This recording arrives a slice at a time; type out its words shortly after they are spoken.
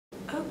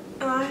Oh,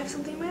 I have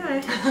something in my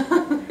eye.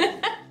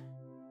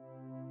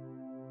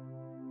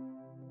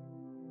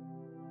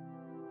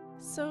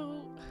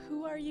 So,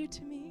 who are you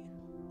to me?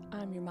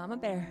 I'm your Momma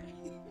Bear.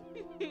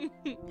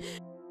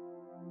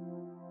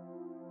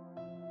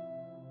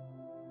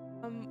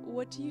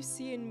 What do you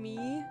see in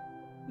me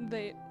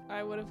that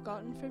I would have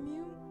gotten from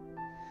you?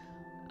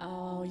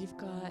 Oh, you've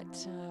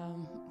got,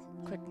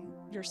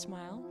 your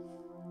smile.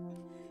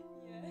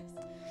 Yes.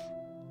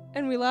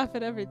 And we laugh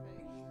at everything.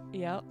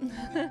 Yep.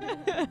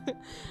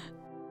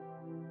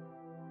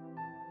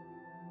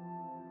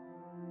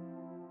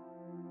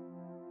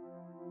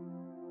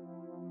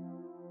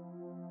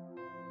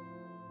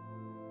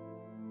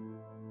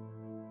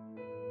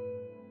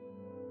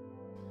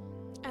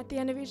 At the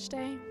end of each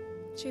day,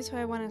 choose who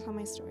I want to tell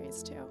my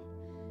stories to.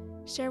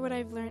 Share what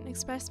I've learned and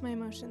express my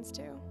emotions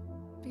to.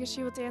 Because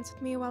she will dance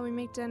with me while we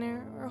make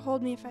dinner or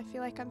hold me if I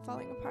feel like I'm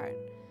falling apart.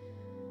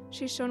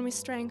 She's shown me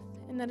strength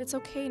and that it's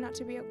okay not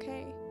to be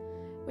okay,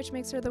 which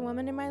makes her the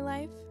woman in my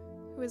life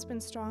who has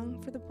been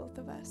strong for the both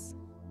of us.